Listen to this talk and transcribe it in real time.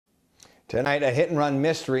Tonight, a hit-and-run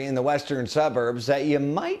mystery in the western suburbs that you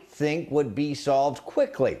might think would be solved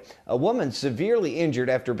quickly. A woman severely injured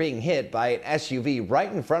after being hit by an SUV right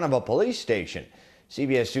in front of a police station.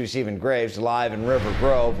 CBS 2's Stephen Graves live in River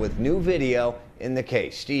Grove with new video in the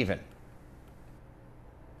case. Stephen.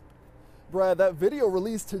 Brad, that video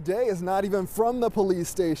released today is not even from the police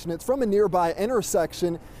station. It's from a nearby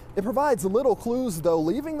intersection. It provides little clues, though,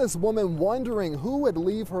 leaving this woman wondering who would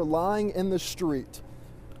leave her lying in the street.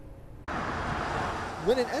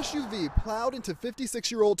 When an SUV plowed into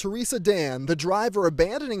 56-year-old Teresa Dan, the driver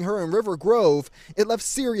abandoning her in River Grove, it left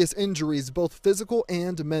serious injuries, both physical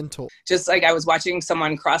and mental. Just like I was watching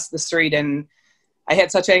someone cross the street and I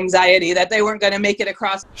had such anxiety that they weren't going to make it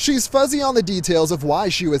across. She's fuzzy on the details of why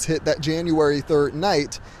she was hit that January 3rd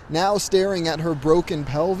night, now staring at her broken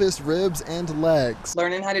pelvis, ribs, and legs.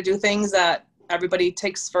 Learning how to do things that everybody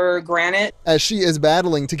takes for granted. As she is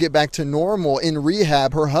battling to get back to normal in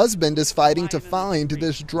rehab, her husband is fighting to find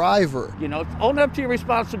this driver. You know, own up to your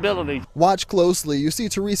responsibilities. Watch closely. You see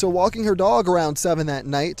Teresa walking her dog around 7 that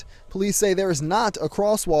night. Police say there is not a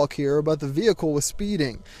crosswalk here, but the vehicle was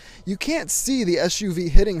speeding. You can't see the SUV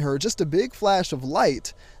hitting her, just a big flash of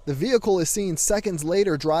light. The vehicle is seen seconds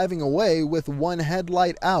later driving away with one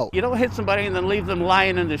headlight out. You don't hit somebody and then leave them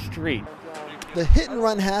lying in the street. The hit and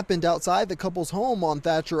run happened outside the couple's home on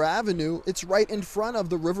Thatcher Avenue. It's right in front of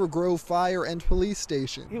the River Grove Fire and Police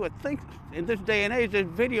Station. You would think in this day and age there's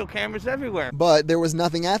video cameras everywhere. But there was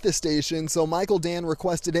nothing at the station, so Michael Dan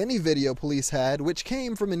requested any video police had, which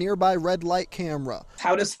came from a nearby red light camera.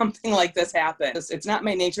 How does something like this happen? It's not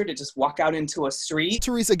my nature to just walk out into a street.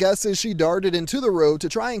 Teresa guesses she darted into the road to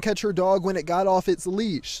try and catch her dog when it got off its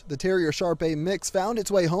leash. The Terrier Shar-Pei mix found its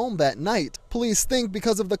way home that night. Police think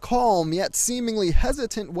because of the calm yet seemingly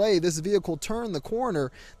hesitant way this vehicle turned the corner,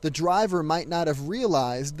 the driver might not have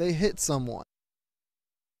realized they hit someone.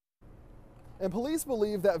 And police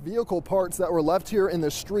believe that vehicle parts that were left here in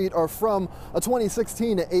the street are from a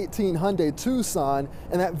 2016 to 18 Hyundai Tucson,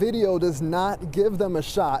 and that video does not give them a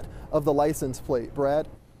shot of the license plate. Brad?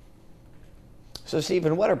 So,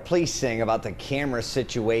 Stephen, what are police saying about the camera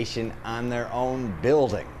situation on their own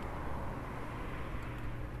building?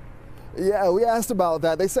 Yeah, we asked about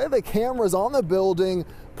that. They say the cameras on the building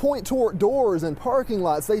point toward doors and parking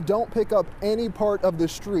lots. They don't pick up any part of the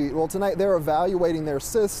street. Well, tonight they're evaluating their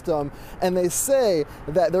system, and they say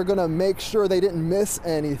that they're going to make sure they didn't miss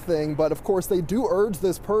anything. But of course, they do urge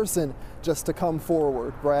this person just to come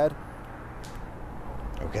forward. Brad?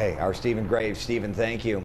 Okay, our Stephen Graves. Stephen, thank you.